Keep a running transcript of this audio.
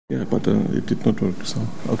Yeah, but it did not work, so,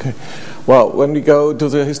 okay. Well, when we go to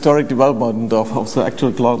the historic development of the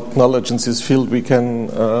actual knowledge in this field, we can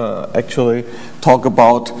actually talk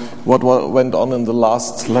about what went on in the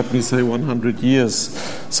last, let me say, 100 years.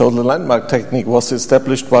 So the landmark technique was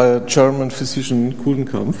established by a German physician,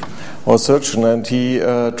 Klinikum, or surgeon, and he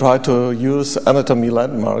tried to use anatomy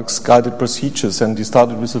landmarks, guided procedures, and he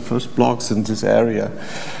started with the first blocks in this area.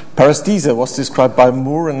 Anesthesia was described by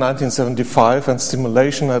Moore in 1975, and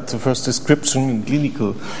stimulation had the first description in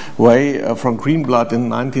clinical way from green blood in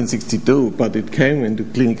 1962, but it came into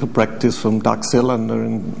clinical practice from Doug Cylinder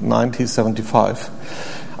in 1975.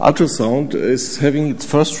 Ultrasound is having its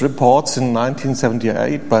first reports in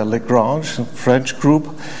 1978 by Lagrange, a French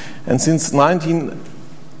group, and since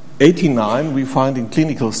 1989 we find in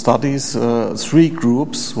clinical studies three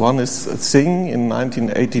groups. One is Singh in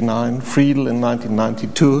 1989, Friedel in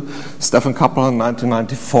 1992, Stephan Kappler in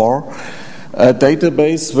 1994, a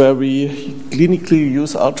database where we clinically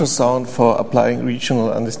use ultrasound for applying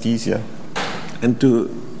regional anesthesia. And to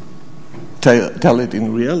tell it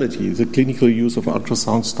in reality, the clinical use of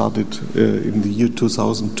ultrasound started in the year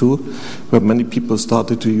 2002, where many people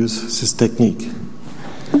started to use this technique.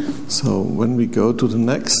 So when we go to the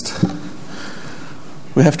next,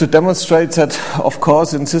 we have to demonstrate that, of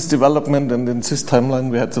course, in this development and in this timeline,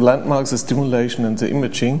 we had the landmarks, the stimulation, and the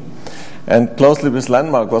imaging. And closely with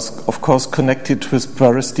landmark was, of course, connected with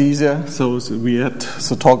paresthesia. So we had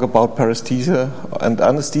to talk about paresthesia and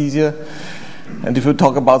anesthesia. And if we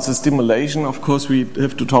talk about the stimulation, of course, we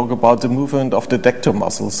have to talk about the movement of the detector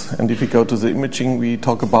muscles. And if we go to the imaging, we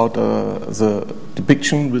talk about the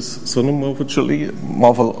depiction with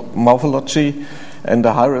sonomorphology and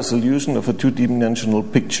the high resolution of a two-dimensional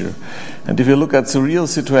picture. And if you look at the real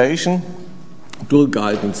situation, dual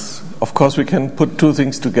guidance. Of course, we can put two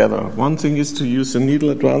things together. One thing is to use the needle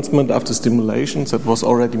advancement after stimulation, that was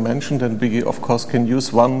already mentioned, and we, of course, can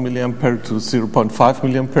use 1 milliampere to 0.5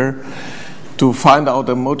 milliampere to find out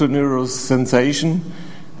a motor neural sensation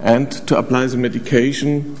and to apply the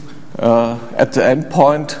medication at the end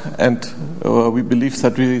point, and we believe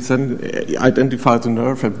that we then identify the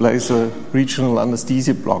nerve and place a regional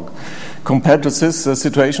anesthesia block. Compared to this, the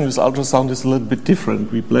situation with ultrasound is a little bit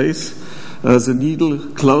different. We place the needle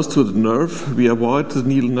close to the nerve, we avoid the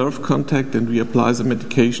needle-nerve contact, and we apply the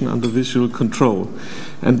medication under visual control.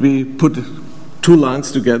 And we put two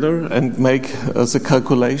lines together and make the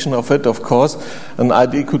calculation of it. Of course, an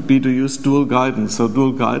idea could be to use dual guidance. So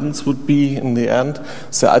dual guidance would be, in the end,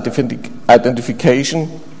 the identification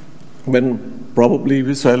when probably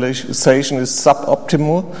visualization is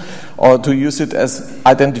suboptimal, or to use it as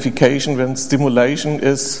identification when stimulation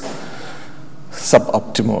is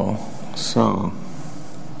suboptimal. So,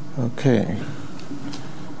 okay.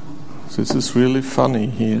 This is really funny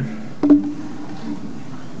here.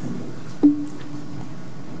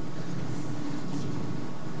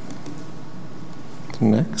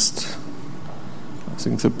 Next. I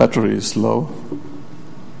think the battery is low.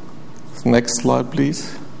 Next slide,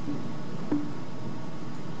 please.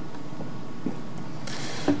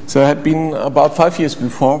 So there had been about 5 years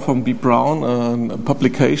before from B. Brown a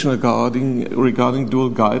publication regarding dual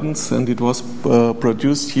guidance, and it was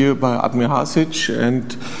produced here by Admir Hasic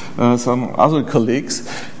and some other colleagues.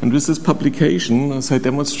 And with this publication, they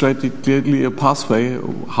demonstrated clearly a pathway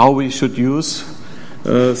how we should use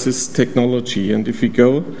this technology. And if we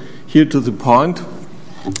go here to the point,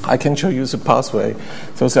 I can show you the pathway.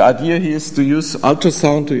 So the idea here is to use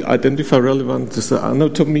ultrasound to identify relevant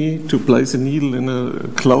anatomy, to place a needle in a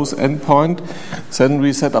close endpoint. Then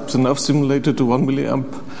we set up the nerve stimulator to 1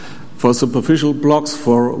 milliamp for superficial blocks,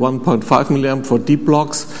 for 1.5 milliamp for deep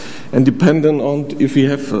blocks. And depending on if we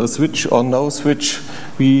have a switch or no switch,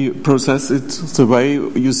 we process it the way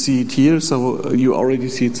you see it here. So you already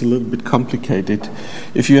see it's a little bit complicated.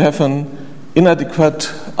 If you have an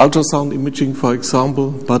inadequate ultrasound imaging, for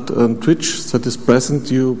example, but a twitch that is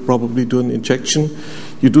present, you probably do an injection.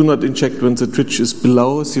 You do not inject when the twitch is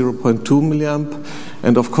below 0.2 milliamp,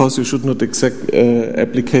 and of course you should not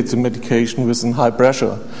applicate the medication with high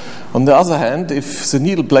pressure. On the other hand, if the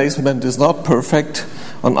needle placement is not perfect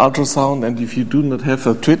on ultrasound, and if you do not have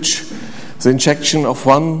a twitch, the injection of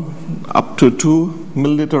 1 up to 2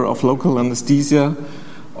 milliliter of local anesthesia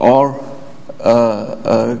or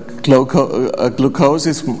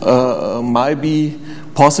glucose might be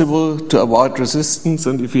possible to avoid resistance,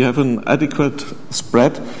 and if you have an adequate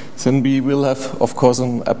spread, then we will have, of course,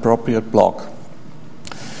 an appropriate block.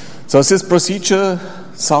 So this procedure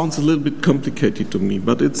sounds a little bit complicated to me,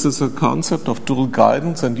 but it's a concept of dual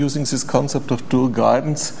guidance, and using this concept of dual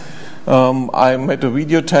guidance, I made a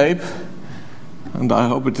videotape and I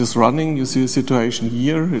hope it is running. You see a situation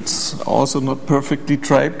here. It's also not perfectly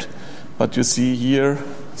draped, but you see here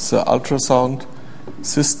the ultrasound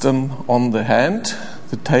system on the hand.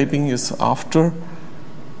 The taping is afterwards.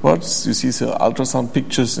 You see the ultrasound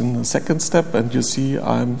pictures in the second step, and you see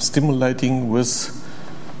I'm stimulating with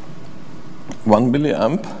 1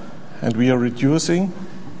 milliamp, and we are reducing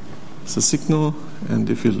the signal. And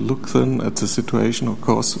if you look then at the situation, of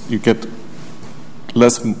course, you get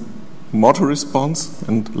less motor response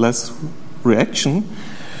and less reaction.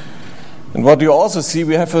 And what you also see,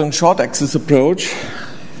 we have a short axis approach.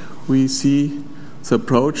 We see the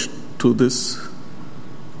approach to this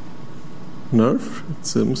nerve.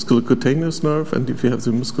 It's a musculocutaneous nerve, and if you have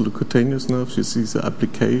the musculocutaneous nerve, you see the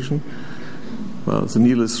application. Well, the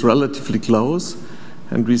needle is relatively close,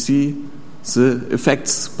 and we see the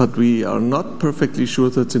effects, but we are not perfectly sure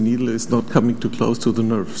that the needle is not coming too close to the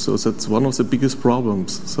nerve. So that's one of the biggest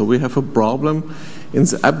problems. So we have a problem in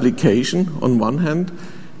the application on one hand,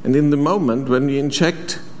 and in the moment when we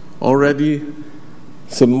inject, already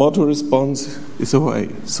the motor response is away.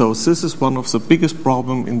 So this is one of the biggest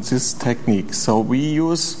problems in this technique. So we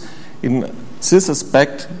use in this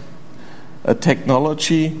aspect a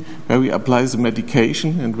technology where we apply the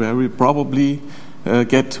medication and where we probably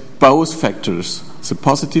get both factors, the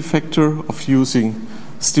positive factor of using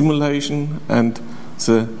stimulation and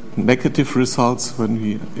the negative results when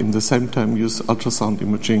we in the same time use ultrasound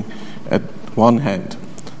imaging at one hand.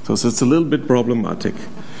 So it's a little bit problematic.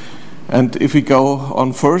 And if we go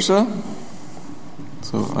on further,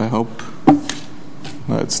 so I hope,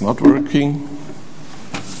 no, it's not working.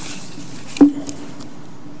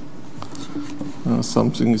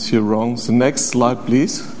 Something is here wrong. The next slide,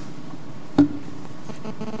 please.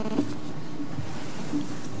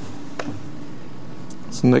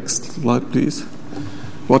 The next slide, please.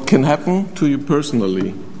 What can happen to you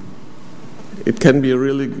personally? It can be a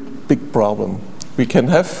really big problem. We can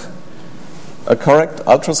have a correct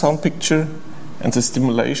ultrasound picture, and the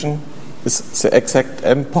stimulation is the exact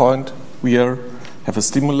endpoint. We have a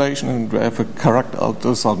stimulation and we have a correct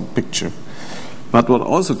ultrasound picture. But what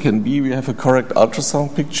also can be, we have a correct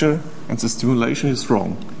ultrasound picture and the stimulation is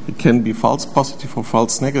wrong. It can be false positive or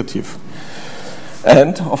false negative.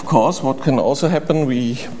 And of course, what can also happen,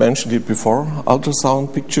 we mentioned it before,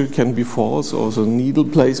 ultrasound picture can be false, or the needle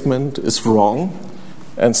placement is wrong,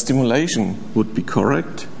 and stimulation would be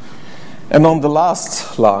correct. And on the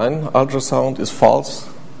last line, ultrasound is false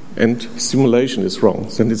and stimulation is wrong.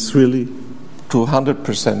 Then it's really to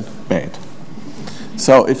 100% bad.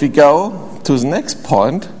 So if we go to the next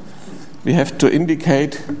point, we have to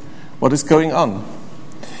indicate what is going on.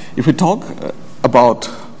 If we talk about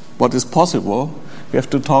what is possible, we have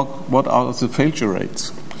to talk what are the failure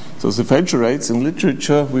rates. So the failure rates in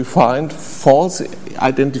literature, we find false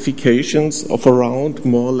identifications of around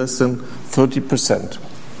more or less than 30%.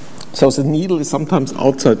 So the needle is sometimes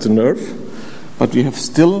outside the nerve, but we have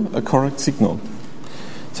still a correct signal.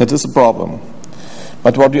 That is a problem.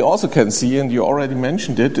 But what we also can see, and you already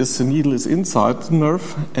mentioned it, is the needle is inside the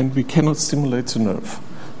nerve and we cannot stimulate the nerve.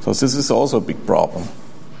 So this is also a big problem.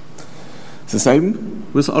 The same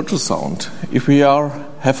with ultrasound. If we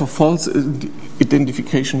have a false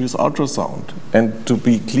identification with ultrasound, and to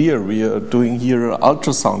be clear, we are doing here an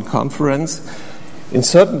ultrasound conference, in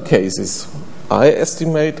certain cases, I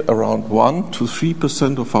estimate around 1 to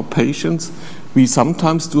 3% of our patients, we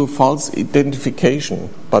sometimes do a false identification,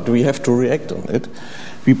 but we have to react on it.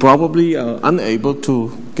 We probably are unable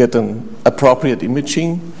to get an appropriate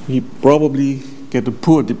imaging. We probably get a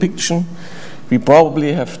poor depiction. We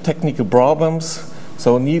probably have technical problems.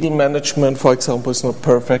 So needle management, for example, is not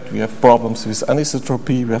perfect. We have problems with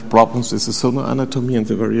anisotropy. We have problems with the sonar anatomy and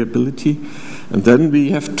the variability. And then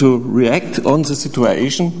we have to react on the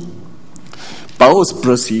situation. Both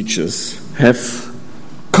procedures have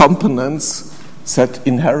components that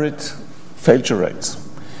inherit failure rates.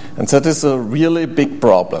 And that is a really big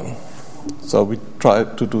problem. So we try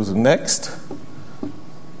to do the next.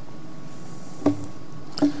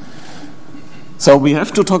 So we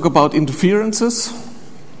have to talk about interferences.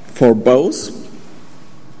 For both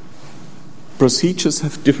procedures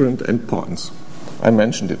have different endpoints. I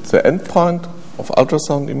mentioned it. The endpoint of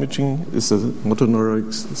ultrasound imaging is the motor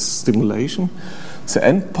neuron stimulation. The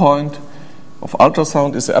endpoint of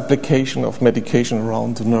ultrasound is the application of medication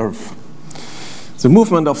around the nerve. The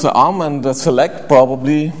movement of the arm and the leg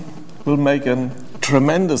probably will make a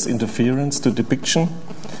tremendous interference to depiction.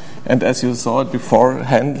 And as you saw it before,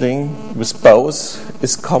 handling with both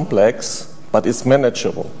is complex, but it's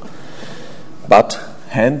manageable. But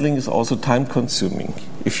handling is also time-consuming.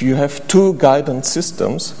 If you have two guidance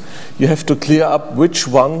systems, you have to clear up which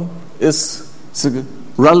one is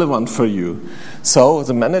relevant for you. So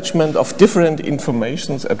the management of different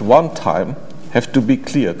informations at one time have to be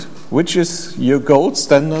cleared. Which is your gold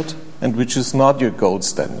standard and which is not your gold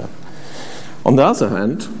standard. On the other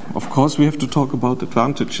hand, of course, we have to talk about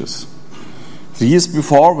advantages. The years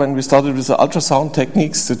before, when we started with the ultrasound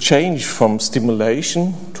techniques, the change from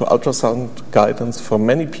stimulation to ultrasound guidance for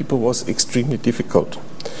many people was extremely difficult.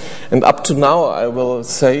 And up to now, I will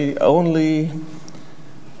say only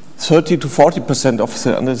 30 to 40% of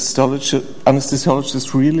the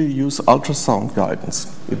anesthesiologists really use ultrasound guidance.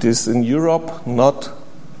 It is in Europe not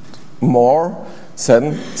more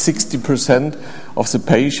than 60% of the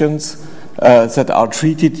patients that are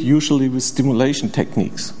treated usually with stimulation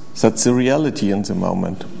techniques. That's the reality in the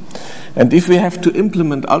moment. And if we have to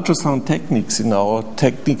implement ultrasound techniques in our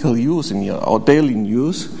technical use, in our daily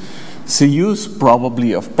use, the use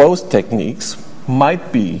probably of both techniques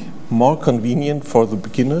might be more convenient for the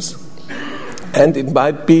beginners, and it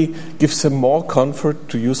might be gives them more comfort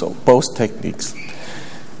to use both techniques.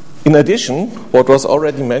 In addition, what was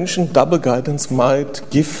already mentioned, double guidance might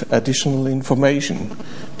give additional information,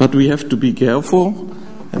 but we have to be careful.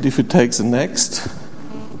 And if you take the next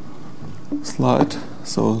slide,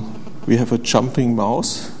 so we have a jumping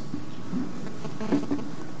mouse.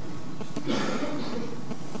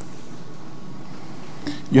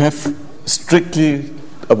 You have strictly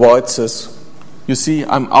avoid this. You see,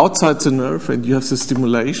 I'm outside the nerve and you have the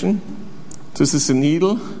stimulation. This is the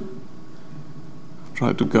needle.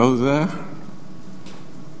 Try to go there.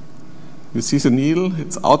 You see the needle,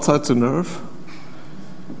 it's outside the nerve.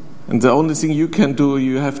 And the only thing you can do,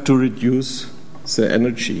 you have to reduce the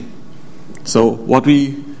energy. So what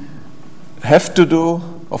we have to do,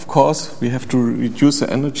 of course, we have to reduce the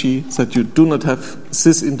energy so that you do not have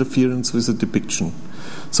this interference with the depiction.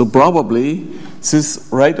 So probably this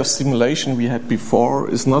rate of stimulation we had before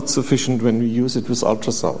is not sufficient when we use it with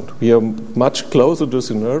ultrasound. We are much closer to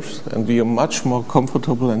the nerves and we are much more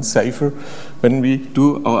comfortable and safer when we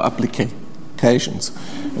do our applications.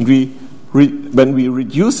 And when we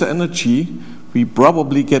reduce the energy, we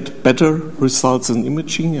probably get better results in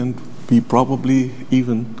imaging, and we probably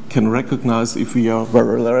even can recognize if we are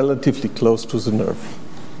very relatively close to the nerve.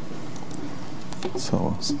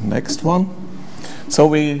 So next one. So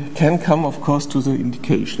we can come, of course, to the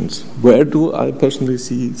indications. Where do I personally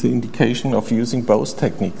see the indication of using both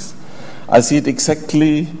techniques? I see it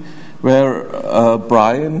exactly where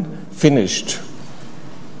Brian finished.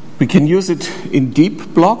 We can use it in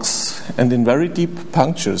deep blocks and in very deep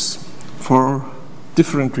punctures for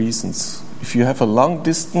different reasons. If you have a long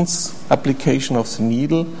distance application of the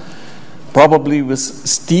needle, probably with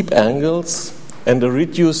steep angles and a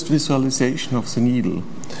reduced visualization of the needle,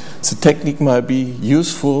 the technique might be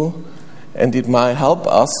useful and it might help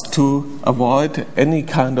us to avoid any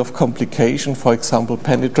kind of complication, for example,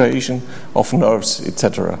 penetration of nerves,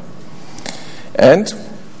 etc. And,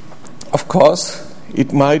 of course,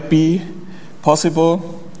 it might be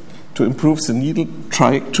possible to improve the needle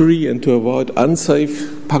trajectory and to avoid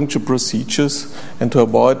unsafe puncture procedures and to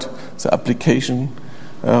avoid the application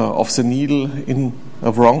of the needle in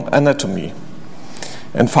a wrong anatomy.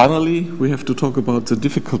 And finally, we have to talk about the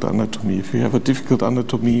difficult anatomy. If you have a difficult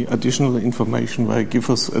anatomy, additional information will give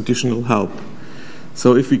us additional help.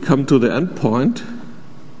 So if we come to the end point,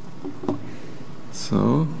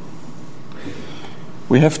 so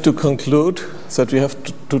we have to conclude that we have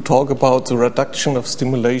to talk about the reduction of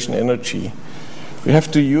stimulation energy. We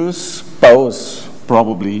have to use both,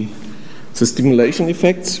 probably. The stimulation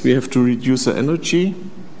effects, we have to reduce the energy.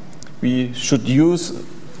 We should use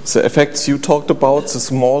the effects you talked about, the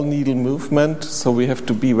small needle movement, so we have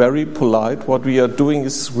to be very polite. What we are doing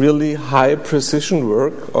is really high precision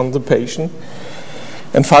work on the patient.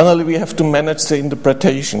 And finally, we have to manage the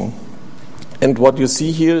interpretation. And what you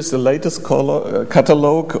see here is the latest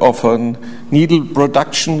catalog of a needle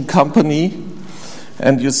production company.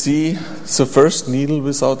 And you see the first needle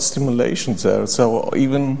without stimulation there. So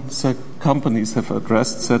even the companies have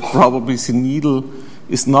addressed that probably the needle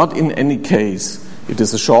is not in any case. It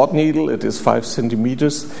is a short needle, it is 5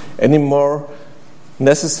 centimeters, anymore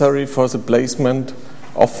necessary for the placement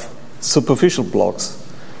of superficial blocks.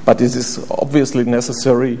 But it is obviously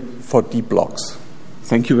necessary for deep blocks.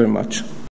 Thank you very much.